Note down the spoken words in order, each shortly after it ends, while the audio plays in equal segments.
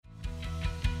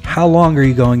How long are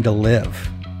you going to live?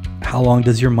 How long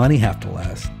does your money have to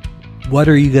last? What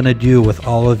are you going to do with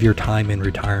all of your time in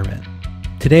retirement?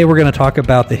 Today, we're going to talk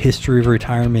about the history of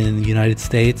retirement in the United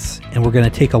States, and we're going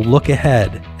to take a look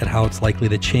ahead at how it's likely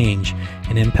to change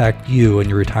and impact you and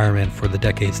your retirement for the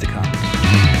decades to come.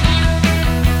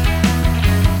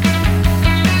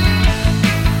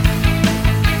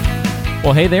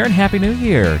 Well, hey there, and Happy New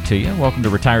Year to you. Welcome to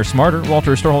Retire Smarter.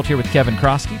 Walter Storholt here with Kevin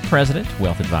Kroskey, President,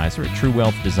 Wealth Advisor at True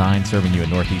Wealth Design, serving you in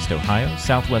Northeast Ohio,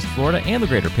 Southwest Florida, and the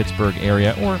greater Pittsburgh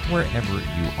area, or wherever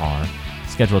you are.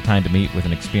 Schedule a time to meet with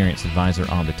an experienced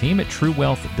advisor on the team at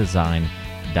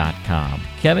truewealthdesign.com.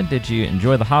 Kevin, did you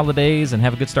enjoy the holidays and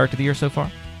have a good start to the year so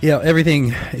far? Yeah,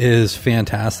 everything is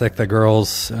fantastic. The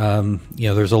girls,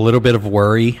 there's a little bit of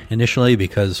worry initially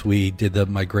because we did the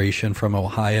migration from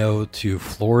Ohio to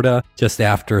Florida just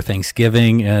after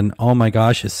Thanksgiving. And oh my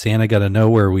gosh, is Santa going to know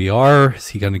where we are? Is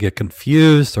he going to get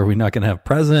confused? Are we not going to have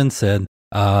presents? And,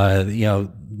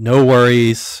 no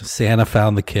worries. Santa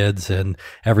found the kids and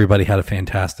everybody had a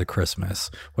fantastic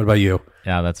Christmas. What about you?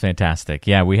 Yeah, that's fantastic.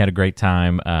 Yeah, we had a great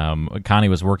time. Connie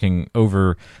was working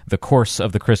over the course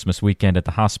of the Christmas weekend at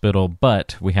the hospital,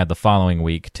 but we had the following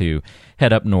week to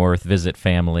head up north, visit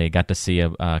family, got to see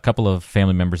a couple of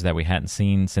family members that we hadn't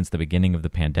seen since the beginning of the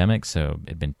pandemic. So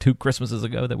it'd been 2 Christmases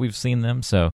ago that we've seen them.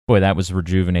 So, boy, that was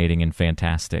rejuvenating and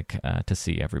fantastic to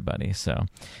see everybody. So,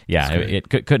 yeah, it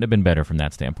couldn't have been better from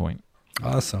that standpoint.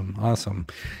 Awesome.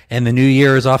 And the new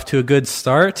year is off to a good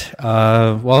start.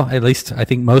 Well, at least I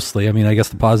think mostly. I mean, I guess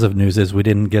the positive news is we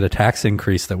didn't get a tax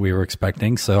increase that we were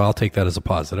expecting, so I'll take that as a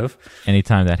positive.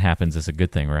 Anytime that happens is a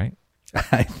good thing, right?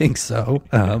 I think so.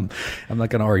 I'm not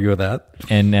going to argue with that.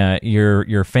 And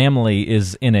your family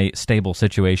is in a stable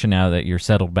situation now that you're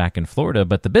settled back in Florida,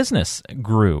 but the business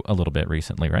grew a little bit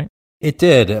recently, right? It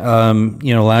did.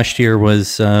 Last year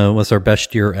was our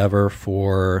best year ever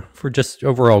for just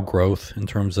overall growth in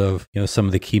terms of, some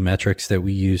of the key metrics that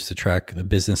we use to track the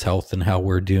business health and how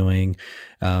we're doing.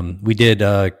 We did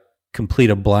complete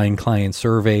a blind client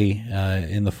survey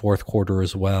in the fourth quarter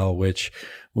as well, which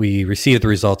we received the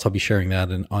results. I'll be sharing that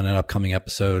on an upcoming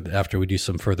episode after we do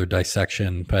some further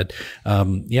dissection. But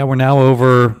we're now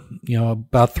over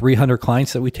about 300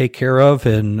 clients that we take care of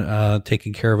and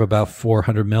taking care of about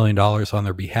 $400 million on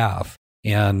their behalf.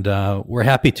 And we're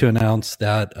happy to announce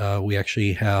that we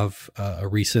actually have a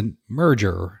recent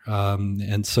merger.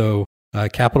 And so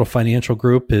Capital Financial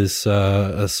Group is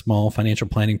a small financial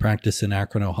planning practice in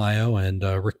Akron, Ohio, and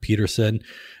Rick Peterson,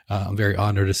 I'm very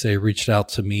honored to say, reached out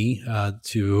to me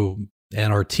and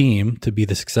our team to be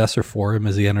the successor for him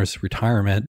as he enters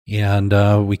retirement.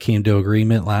 And we came to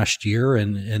agreement last year,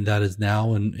 and that is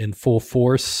now in full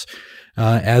force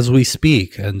as we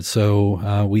speak. And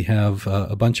so we have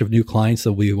a bunch of new clients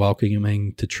that we'll be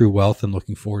welcoming to True Wealth and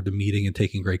looking forward to meeting and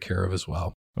taking great care of as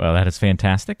well. Well, that is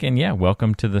fantastic. And yeah,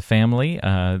 welcome to the family.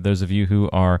 Those of you who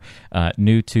are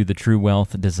new to the True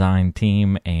Wealth Design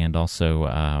team and also,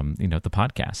 the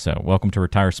podcast. So welcome to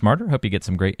Retire Smarter. Hope you get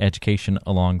some great education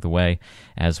along the way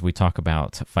as we talk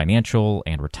about financial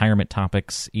and retirement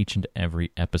topics each and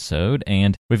every episode.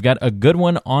 And we've got a good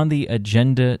one on the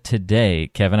agenda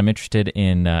today. Kevin, I'm interested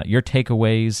in your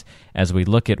takeaways as we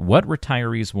look at what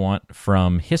retirees want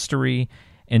from history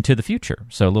into the future.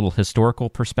 So a little historical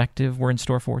perspective we're in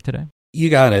store for today. You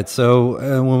got it. So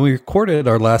when we recorded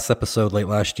our last episode late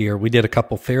last year, we did a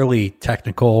couple fairly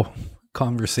technical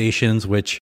conversations,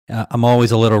 which I'm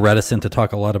always a little reticent to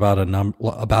talk a lot about a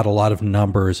lot of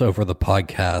numbers over the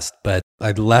podcast, but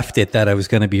I left it that I was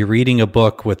going to be reading a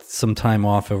book with some time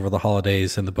off over the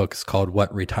holidays, and the book is called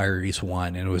What Retirees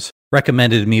Want, and it was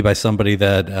recommended to me by somebody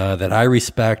that I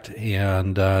respect,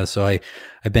 and so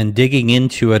I've been digging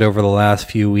into it over the last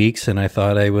few weeks, and I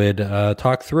thought I would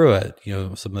talk through it.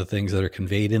 Some of the things that are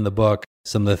conveyed in the book,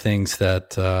 some of the things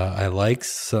that I like,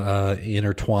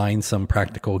 intertwine some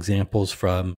practical examples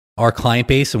from our client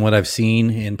base and what I've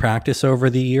seen in practice over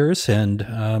the years, and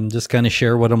just kind of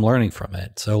share what I'm learning from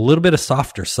it. So a little bit of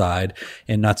softer side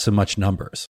and not so much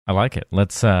numbers. I like it.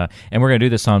 Let's and we're going to do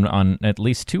this on at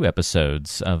least 2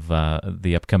 episodes of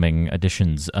the upcoming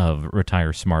editions of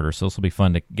Retire Smarter. So this will be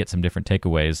fun to get some different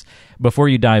takeaways. Before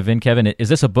you dive in, Kevin, is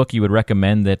this a book you would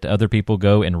recommend that other people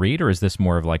go and read, or is this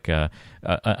more of like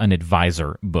an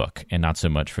advisor book and not so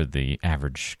much for the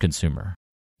average consumer?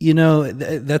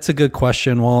 That's a good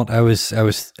question, Walt. I was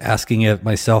asking it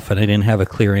myself, and I didn't have a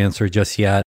clear answer just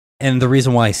yet. And the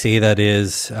reason why I say that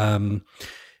is, and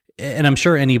I'm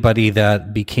sure anybody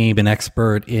that became an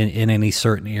expert in any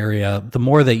certain area, the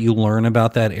more that you learn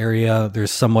about that area, there's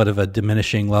somewhat of a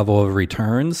diminishing level of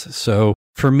returns. So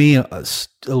for me, at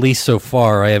least so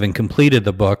far, I haven't completed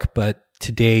the book, but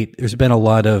to date, there's been a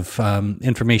lot of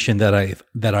information that I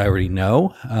already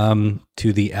know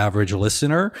to the average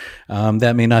listener.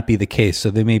 That may not be the case,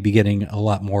 so they may be getting a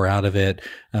lot more out of it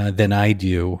than I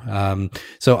do.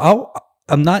 So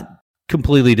I'm not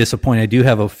completely disappointed. I do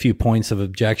have a few points of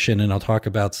objection, and I'll talk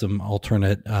about some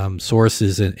alternate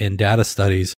sources and data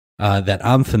studies that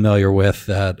I'm familiar with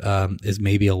that is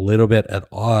maybe a little bit at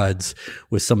odds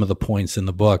with some of the points in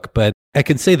the book. But I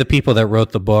can say the people that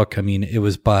wrote the book, I mean, it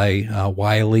was by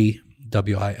Wiley,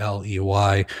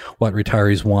 Wiley, What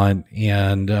Retirees Want.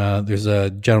 And there's a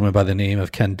gentleman by the name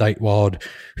of Ken Deitwald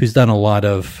who's done a lot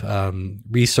of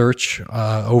research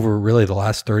over really the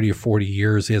last 30 or 40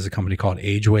 years. He has a company called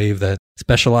AgeWave that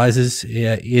specializes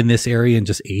in this area and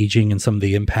just aging and some of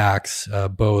the impacts,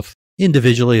 both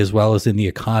individually as well as in the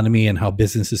economy, and how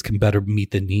businesses can better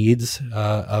meet the needs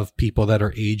of people that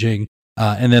are aging.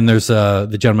 And then there's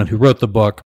the gentleman who wrote the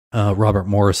book, Robert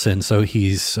Morrison. So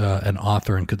he's an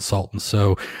author and consultant.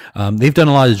 So they've done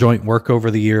a lot of joint work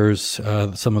over the years.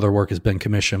 Some of their work has been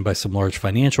commissioned by some large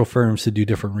financial firms to do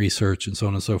different research and so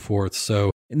on and so forth.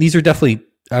 So and these are definitely,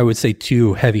 I would say,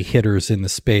 two heavy hitters in the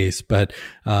space. But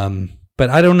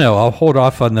I don't know. I'll hold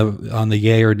off on the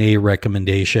yay or nay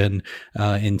recommendation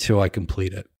until I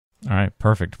complete it. All right,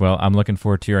 perfect. Well, I'm looking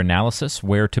forward to your analysis.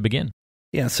 Where to begin?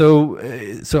 Yeah, so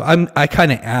I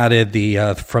kind of added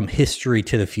the from history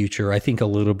to the future. I think a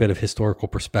little bit of historical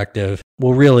perspective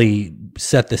will really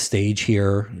set the stage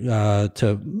here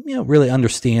to really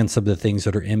understand some of the things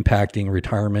that are impacting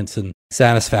retirements and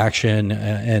satisfaction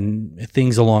and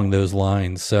things along those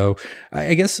lines. So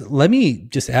I guess let me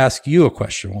just ask you a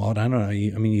question, Walt. I don't know.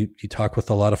 You talk with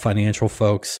a lot of financial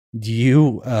folks.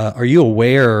 Are you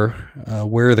aware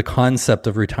where the concept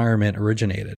of retirement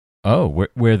originated? Oh,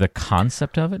 where the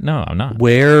concept of it? No, I'm not.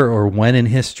 Where or when in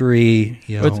history?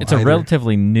 It's a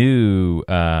relatively new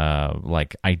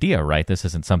idea, right? This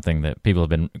isn't something that people have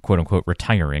been quote unquote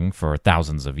retiring for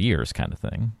thousands of years, kind of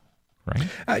thing, right?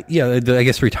 I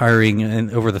guess retiring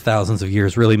and over the thousands of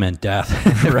years really meant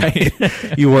death, right?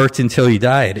 You worked until you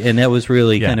died, and that was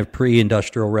really kind of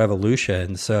pre-industrial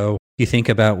revolution. So you think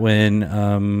about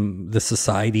when the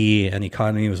society and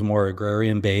economy was more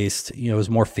agrarian based, it was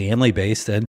more family based,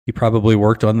 and you probably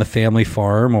worked on the family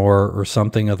farm or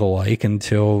something of the like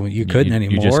until you couldn't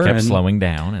anymore. You just kept slowing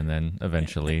down, and then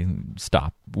eventually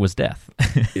stop was death.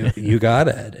 You got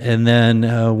it. And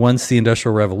then once the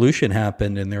Industrial Revolution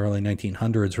happened in the early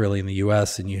 1900s, really in the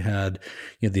U.S., and you had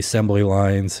the assembly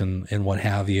lines and what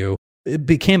have you, it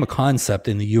became a concept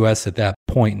in the U.S. at that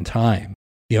point in time.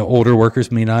 Older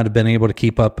workers may not have been able to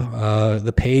keep up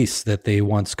the pace that they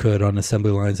once could on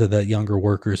assembly lines that younger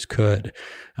workers could.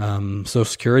 Social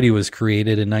Security was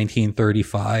created in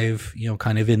 1935,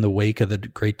 kind of in the wake of the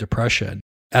Great Depression.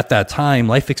 At that time,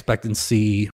 life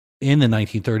expectancy in the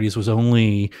 1930s was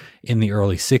only in the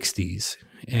early 60s.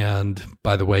 And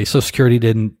by the way, Social Security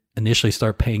didn't initially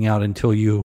start paying out until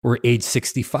you were age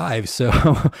 65. So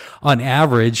on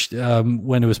average,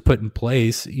 when it was put in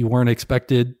place, you weren't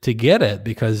expected to get it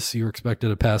because you were expected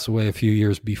to pass away a few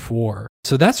years before.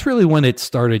 So that's really when it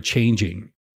started changing.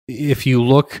 If you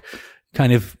look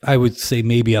kind of, I would say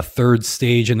maybe a third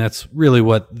stage, and that's really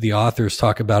what the authors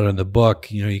talk about in the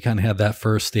book. You kind of had that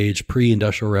first stage,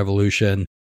 pre-industrial revolution.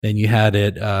 Then you had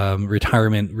it,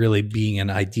 retirement really being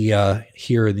an idea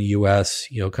here in the U.S.,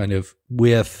 kind of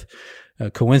with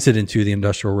coincident to the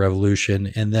Industrial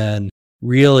Revolution. And then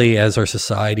really as our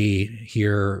society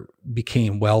here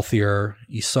became wealthier,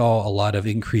 you saw a lot of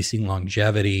increasing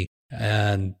longevity,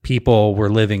 and people were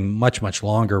living much, much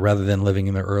longer rather than living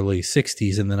in the early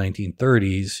 60s in the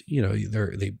 1930s.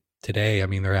 Today,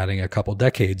 they're adding a couple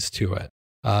decades to it.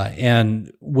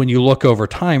 And when you look over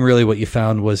time, really what you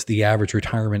found was the average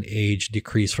retirement age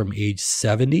decreased from age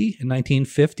 70 in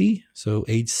 1950. So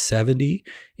age 70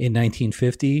 in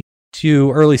 1950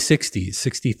 to early 60s,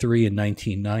 63 in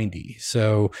 1990.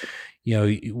 So,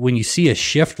 when you see a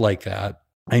shift like that,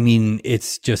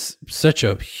 it's just such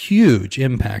a huge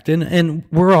impact. And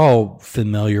we're all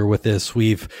familiar with this.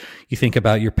 You think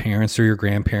about your parents or your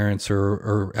grandparents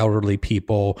or elderly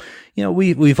people,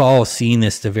 we've all seen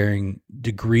this to varying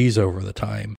degrees over the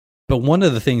time. But one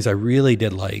of the things I really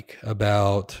did like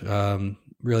about,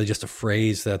 really just a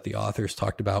phrase that the authors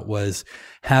talked about was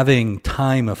having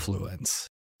time affluence.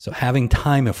 So having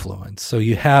time affluence. So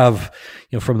you have,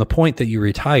 from the point that you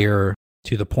retire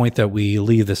to the point that we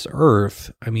leave this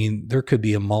earth, there could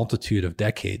be a multitude of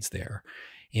decades there.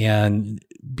 And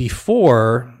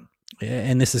before,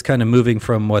 and this is kind of moving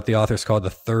from what the authors call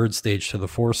the third stage to the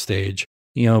fourth stage,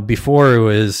 before it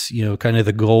was, kind of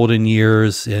the golden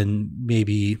years and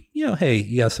maybe, hey,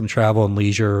 you have some travel and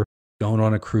leisure, going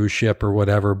on a cruise ship or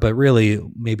whatever, but really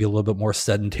maybe a little bit more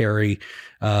sedentary.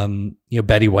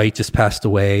 Betty White just passed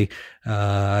away.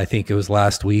 I think it was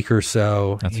last week or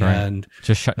so. That's right.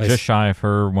 Just shy of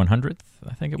her 100th,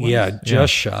 I think it was. Yeah,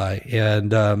 just shy.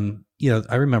 And,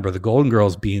 I remember the Golden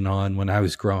Girls being on when I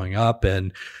was growing up.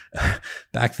 And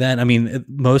back then, I mean,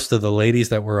 most of the ladies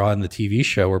that were on the TV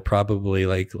show were probably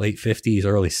like late 50s,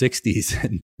 early 60s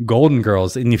and Golden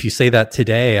Girls. And if you say that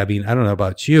today, I mean, I don't know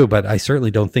about you, but I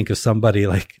certainly don't think of somebody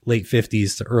like late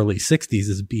 50s to early 60s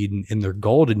as being in their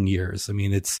golden years. I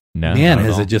mean,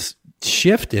 has it just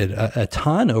shifted a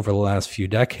ton over the last few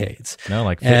decades. No,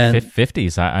 like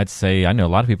 50s, I'd say. I know a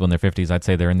lot of people in their 50s. I'd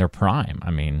say they're in their prime.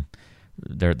 I mean,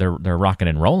 they're rocking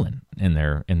and rolling in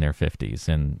their 50s,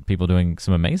 and people doing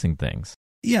some amazing things.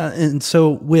 Yeah, and so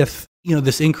with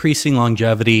this increasing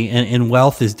longevity and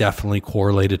wealth is definitely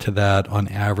correlated to that. On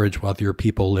average, wealthier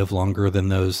people live longer than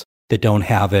those that don't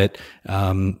have it.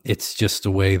 It's just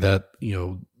the way that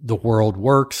the world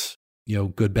works.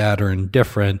 Good, bad, or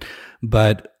indifferent.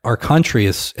 But our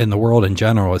country and the world in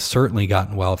general has certainly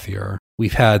gotten wealthier.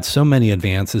 We've had so many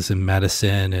advances in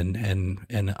medicine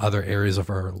and other areas of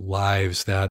our lives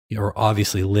that are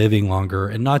obviously living longer,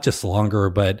 and not just longer,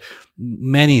 but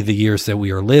many of the years that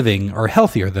we are living are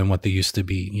healthier than what they used to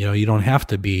be. You don't have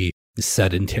to be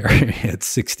sedentary at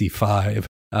 65.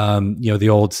 The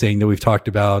old saying that we've talked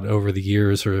about over the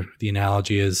years, or the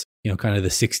analogy is, kind of the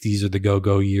 60s are the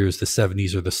go-go years, the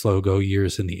 70s are the slow-go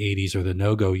years, and the 80s are the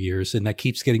no-go years. And that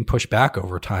keeps getting pushed back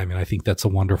over time. And I think that's a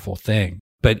wonderful thing.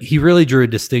 But he really drew a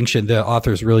distinction, the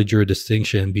authors really drew a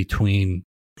distinction between,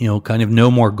 kind of no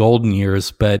more golden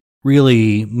years, but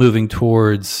really moving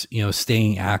towards,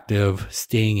 staying active,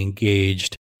 staying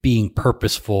engaged, being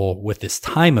purposeful with this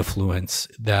time affluence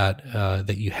that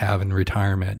you have in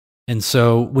retirement. And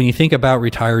so when you think about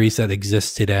retirees that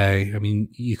exist today, I mean,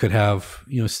 you could have,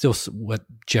 still what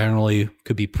generally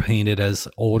could be painted as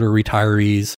older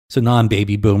retirees. So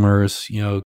non-baby boomers,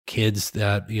 kids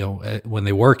that, when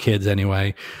they were kids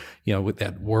anyway, with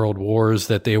that world wars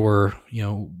that they were,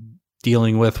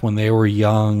 dealing with when they were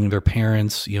young, their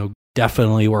parents,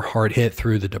 definitely were hard hit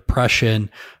through the Depression.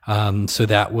 So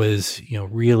that was,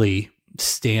 really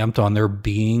stamped on their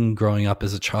being growing up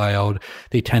as a child.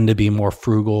 They tend to be more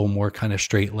frugal, more kind of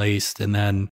straight-laced. And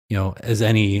then, as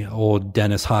any old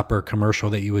Dennis Hopper commercial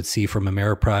that you would see from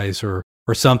Ameriprise or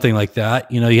something like that,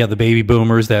 you have the baby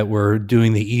boomers that were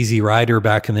doing the easy rider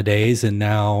back in the days. And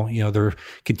now, they're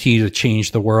continue to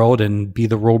change the world and be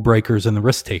the rule breakers and the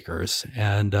risk takers.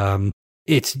 And,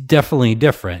 it's definitely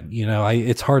different.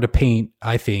 It's hard to paint,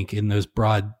 I think, in those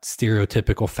broad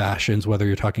stereotypical fashions, whether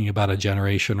you're talking about a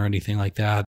generation or anything like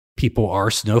that. People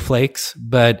are snowflakes,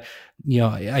 but,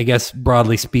 I guess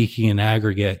broadly speaking in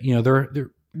aggregate,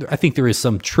 I think there is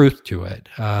some truth to it.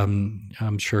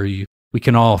 I'm sure we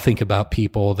can all think about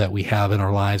people that we have in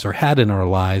our lives or had in our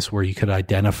lives where you could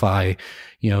identify,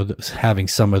 having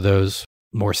some of those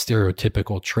more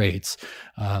stereotypical traits.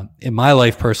 In my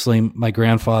life personally, my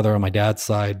grandfather on my dad's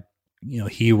side,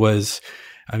 he was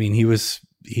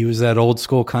that old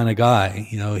school kind of guy.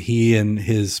 He and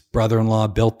his brother-in-law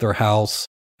built the house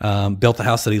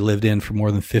that he lived in for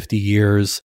more than 50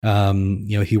 years.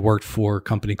 He worked for a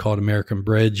company called American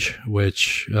Bridge,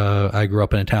 which I grew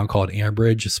up in a town called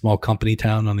Ambridge, a small company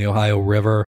town on the Ohio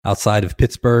River outside of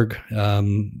Pittsburgh.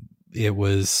 It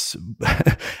was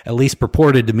at least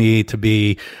purported to me to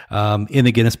be in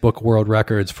the Guinness Book of World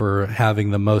Records for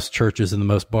having the most churches and the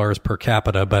most bars per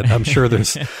capita. But I'm sure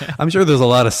there's a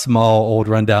lot of small, old,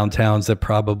 rundown towns that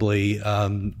probably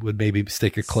would maybe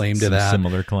stake a claim to that.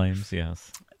 Similar claims,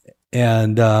 yes.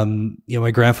 And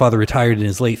my grandfather retired in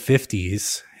his late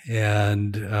 50s,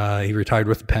 and he retired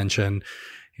with a pension.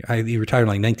 He retired in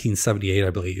like 1978, I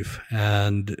believe,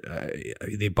 and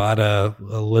they bought a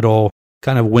little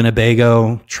kind of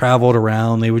Winnebago, traveled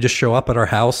around. They would just show up at our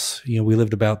house. We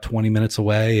lived about 20 minutes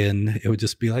away, and it would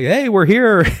just be like, hey, we're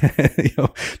here,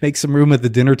 make some room at the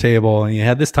dinner table. And you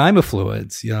had this time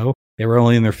affluence, they were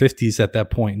only in their 50s at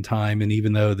that point in time. And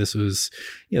even though this was,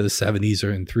 the 70s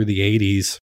and through the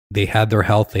 80s, they had their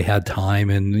health, they had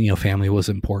time, and, family was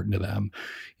important to them,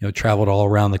 traveled all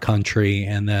around the country.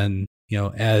 And then,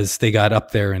 as they got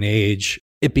up there in age,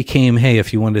 it became, hey,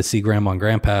 if you wanted to see grandma and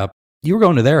grandpa, you were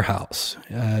going to their house.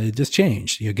 It just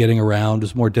changed. Getting around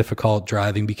was more difficult.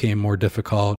 Driving became more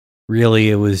difficult.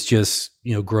 Really, it was just,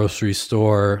 grocery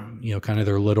store, kind of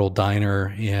their little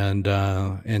diner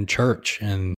and church.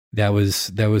 And that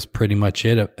was pretty much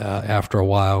it after a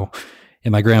while.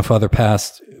 And my grandfather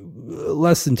passed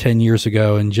less than 10 years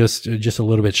ago, and just a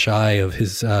little bit shy of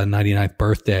his 99th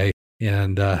birthday.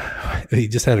 And he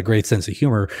just had a great sense of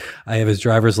humor. I have his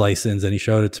driver's license, and he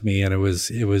showed it to me, and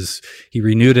he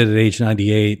renewed it at age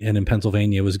 98, and in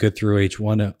Pennsylvania it was good through age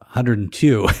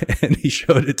 102. And he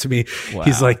showed it to me. Wow.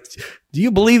 He's like, "Do you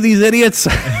believe these idiots?"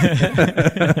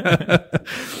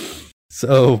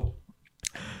 So,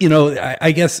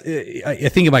 I guess I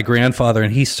think of my grandfather,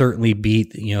 and he certainly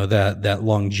beat, that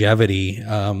longevity,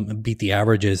 beat the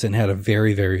averages, and had a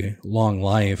very, very long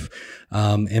life.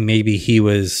 And maybe he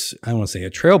was, I don't want to say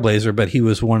a trailblazer, but he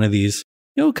was one of these,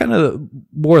 kind of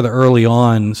more the early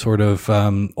on sort of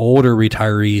older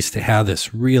retirees to have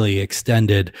this really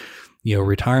extended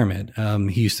retirement.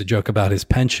 He used to joke about his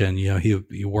pension.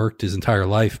 He worked his entire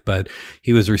life, but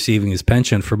he was receiving his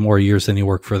pension for more years than he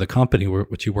worked for the company,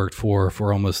 which he worked for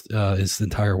almost his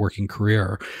entire working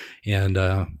career. And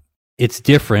it's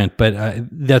different, but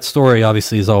that story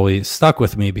obviously has always stuck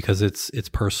with me because it's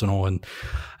personal, and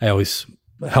I always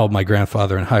held my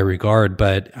grandfather in high regard.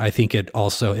 But I think it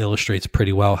also illustrates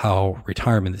pretty well how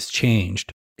retirement has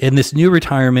changed. In this new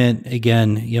retirement,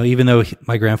 again, even though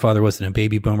my grandfather wasn't a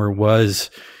baby boomer,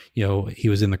 he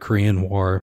was in the Korean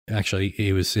War. Actually,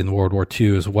 he was in World War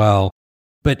II as well.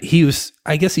 But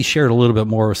I guess he shared a little bit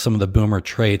more of some of the boomer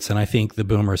traits. And I think the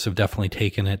boomers have definitely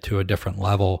taken it to a different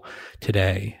level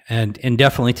today. And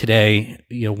definitely today,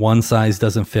 one size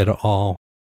doesn't fit all.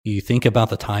 You think about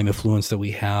the time influence that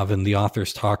we have, and the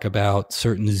authors talk about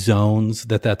certain zones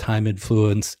that time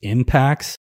influence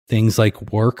impacts. Things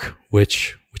like work,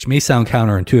 which may sound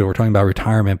counterintuitive. We're talking about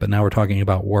retirement, but now we're talking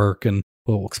about work, and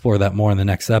we'll explore that more in the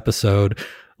next episode.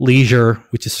 Leisure,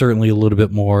 which is certainly a little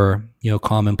bit more,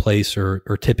 commonplace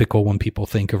or typical when people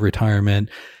think of retirement.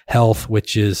 Health,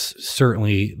 which is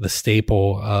certainly the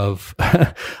staple of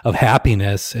of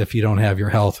happiness. If you don't have your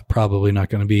health, probably not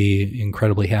going to be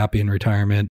incredibly happy in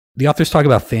retirement. The authors talk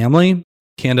about family.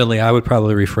 Candidly, I would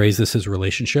probably rephrase this as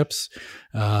relationships.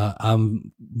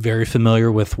 I'm very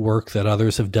familiar with work that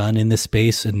others have done in this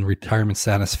space in retirement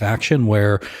satisfaction,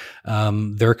 where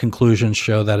their conclusions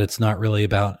show that it's not really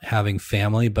about having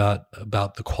family, but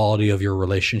about the quality of your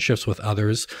relationships with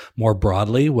others more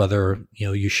broadly, whether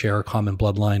you share a common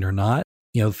bloodline or not.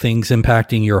 Things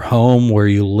impacting your home, where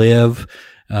you live,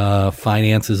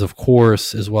 finances, of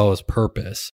course, as well as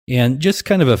purpose. And just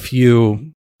kind of a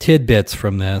few tidbits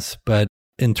from this, but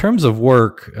in terms of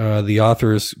work, the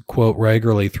authors quote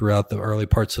regularly throughout the early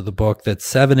parts of the book that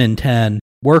 7 in 10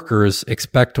 workers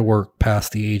expect to work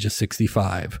past the age of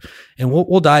 65. And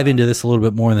we'll dive into this a little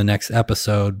bit more in the next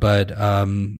episode, but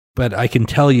I can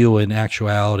tell you in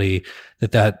actuality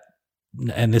that,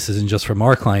 and this isn't just from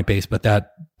our client base, but that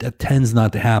tends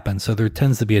not to happen. So there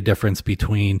tends to be a difference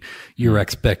between your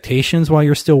expectations while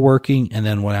you're still working and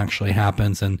then what actually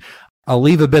happens. And I'll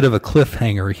leave a bit of a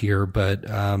cliffhanger here, but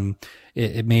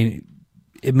it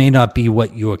may not be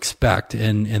what you expect,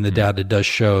 and the data does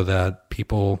show that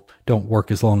people don't work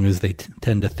as long as they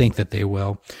tend to think that they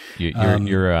will.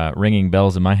 You're ringing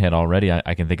bells in my head already.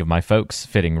 I can think of my folks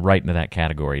fitting right into that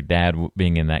category. Dad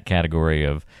being in that category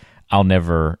of, I'll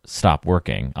never stop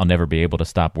working. I'll never be able to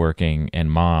stop working. And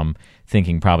Mom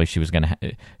thinking probably she was going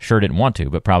to, sure didn't want to,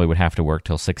 but probably would have to work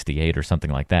till 68 or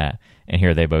something like that. And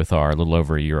here they both are a little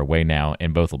over a year away now,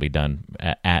 and both will be done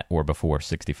at or before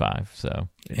 65. So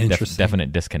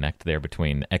definite disconnect there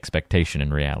between expectation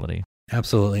and reality.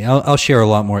 Absolutely. I'll share a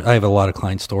lot more. I have a lot of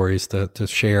client stories to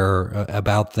share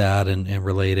about that and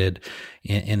related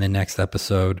in the next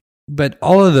episode. But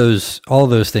all of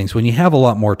those things, when you have a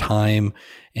lot more time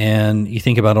and you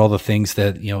think about all the things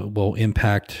that, will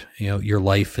impact, your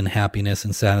life and happiness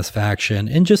and satisfaction,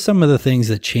 and just some of the things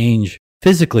that change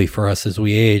physically for us as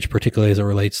we age, particularly as it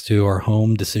relates to our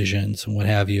home decisions and what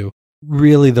have you.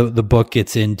 Really, the book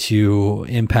gets into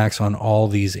impacts on all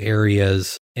these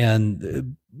areas.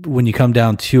 And when you come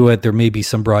down to it, there may be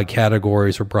some broad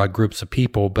categories or broad groups of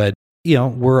people, but,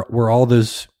 we're all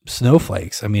those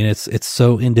snowflakes. I mean, it's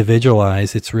so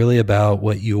individualized. It's really about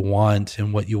what you want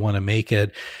and what you want to make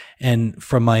it. And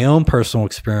from my own personal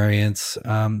experience,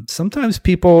 sometimes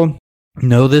people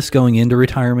know this going into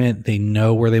retirement. They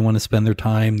know where they want to spend their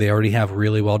time. They already have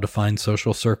really well-defined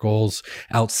social circles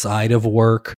outside of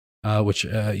work, which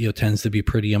tends to be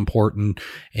pretty important.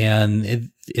 And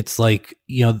it's like,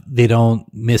 they don't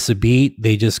miss a beat.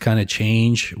 They just kind of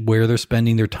change where they're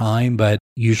spending their time, but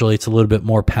usually it's a little bit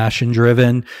more passion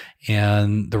driven,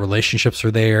 and the relationships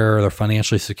are there. They're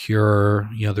financially secure.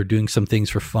 They're doing some things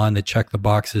for fun that check the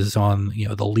boxes on,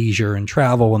 the leisure and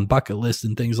travel and bucket list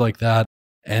and things like that.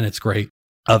 And it's great.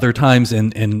 Other times,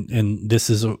 and this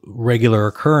is a regular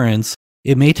occurrence,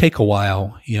 it may take a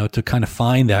while, to kind of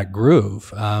find that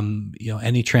groove.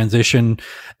 Any transition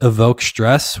evokes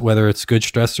stress, whether it's good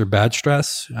stress or bad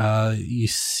stress. You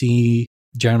see,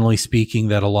 generally speaking,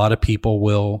 that a lot of people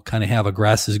will kind of have a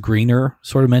grass is greener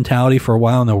sort of mentality for a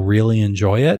while, and they'll really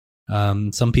enjoy it.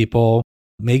 Some people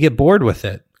may get bored with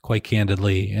it, quite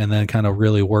candidly, and then kind of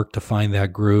really work to find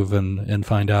that groove and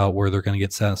find out where they're going to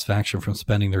get satisfaction from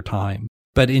spending their time.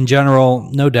 But in general,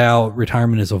 no doubt,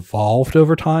 retirement has evolved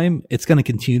over time. It's going to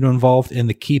continue to evolve. And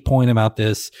the key point about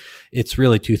this, it's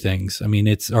really two things. I mean,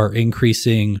 it's our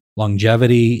increasing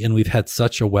longevity, and we've had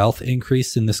such a wealth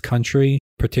increase in this country,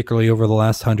 particularly over the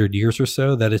last 100 years or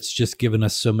so, that it's just given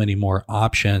us so many more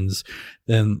options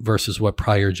than versus what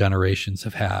prior generations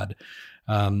have had.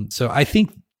 So I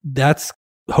think that's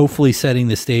hopefully setting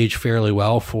the stage fairly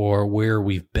well for where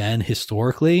we've been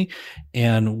historically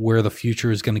and where the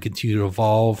future is going to continue to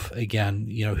evolve. Again,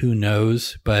 who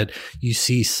knows, but you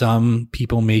see some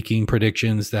people making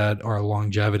predictions that our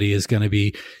longevity is going to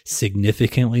be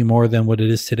significantly more than what it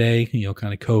is today,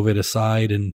 kind of COVID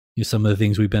aside, and some of the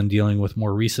things we've been dealing with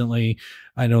more recently.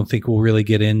 I don't think we'll really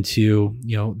get into,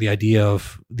 the idea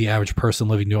of the average person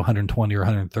living to 120 or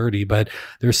 130, but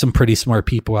there's some pretty smart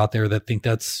people out there that think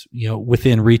that's,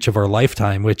 within reach of our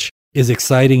lifetime, which is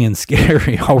exciting and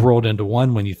scary all rolled into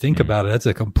one when you think about it. That's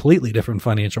a completely different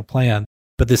financial plan.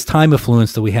 But this time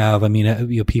affluence that we have, I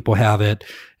mean, people have it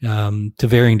to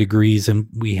varying degrees, and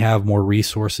we have more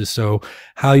resources. So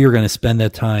how you're going to spend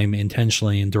that time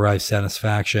intentionally and derive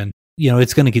satisfaction,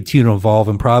 it's going to continue to evolve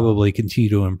and probably continue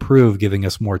to improve, giving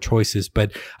us more choices.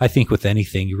 But I think with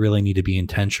anything, you really need to be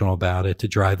intentional about it to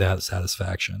drive that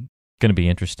satisfaction. Going to be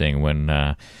interesting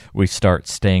when we start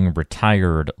staying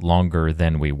retired longer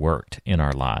than we worked in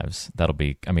our lives. That'll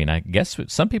be, I guess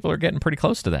some people are getting pretty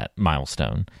close to that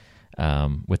milestone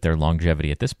with their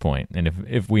longevity at this point. And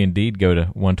if we indeed go to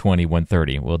 120,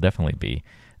 130, we'll definitely be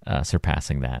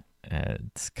surpassing that.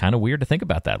 It's kind of weird to think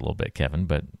about that a little bit, Kevin,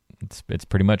 but it's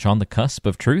pretty much on the cusp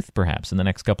of truth, perhaps, in the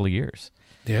next couple of years.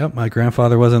 Yeah, my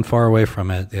grandfather wasn't far away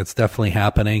from it. It's definitely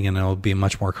happening, and it'll be a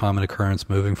much more common occurrence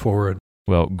moving forward.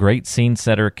 Well, great scene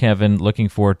setter, Kevin. Looking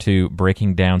forward to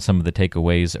breaking down some of the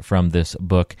takeaways from this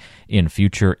book in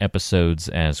future episodes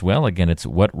as well. Again, it's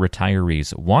What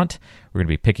Retirees Want. We're going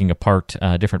to be picking apart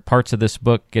different parts of this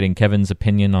book, getting Kevin's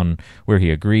opinion on where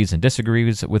he agrees and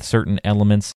disagrees with certain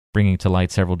elements, bringing to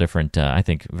light several different, I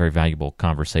think, very valuable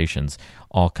conversations,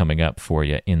 all coming up for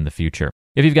you in the future.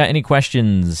 If you've got any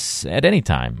questions at any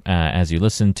time as you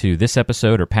listen to this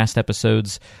episode or past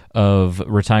episodes of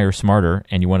Retire Smarter,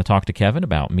 and you want to talk to Kevin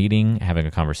about meeting, having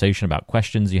a conversation about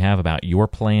questions you have about your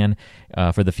plan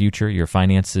for the future, your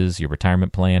finances, your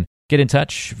retirement plan, get in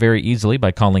touch very easily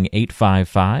by calling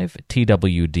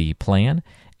 855-TWD-PLAN,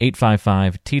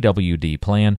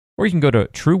 855-TWD-PLAN, or you can go to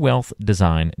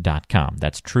truewealthdesign.com.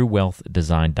 That's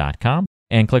truewealthdesign.com.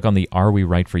 And click on the Are We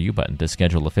Right For You button to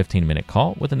schedule a 15-minute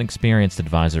call with an experienced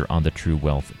advisor on the True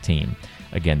Wealth team.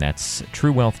 Again, that's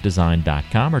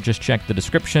truewealthdesign.com, or just check the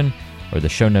description or the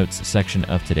show notes section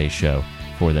of today's show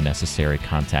for the necessary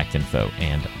contact info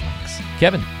and links.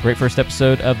 Kevin, great first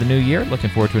episode of the new year.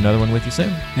 Looking forward to another one with you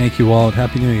soon. Thank you, Walt.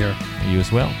 Happy New Year. You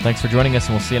as well. Thanks for joining us,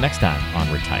 and we'll see you next time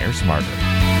on Retire Smarter.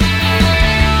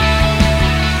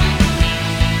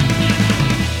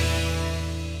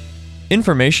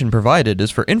 Information provided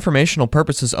is for informational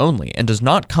purposes only and does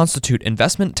not constitute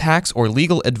investment, tax, or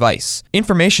legal advice.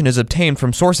 Information is obtained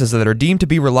from sources that are deemed to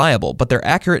be reliable, but their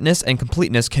accurateness and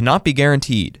completeness cannot be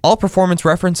guaranteed. All performance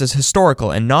reference is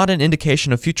historical and not an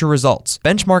indication of future results.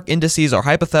 Benchmark indices are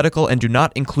hypothetical and do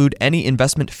not include any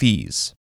investment fees.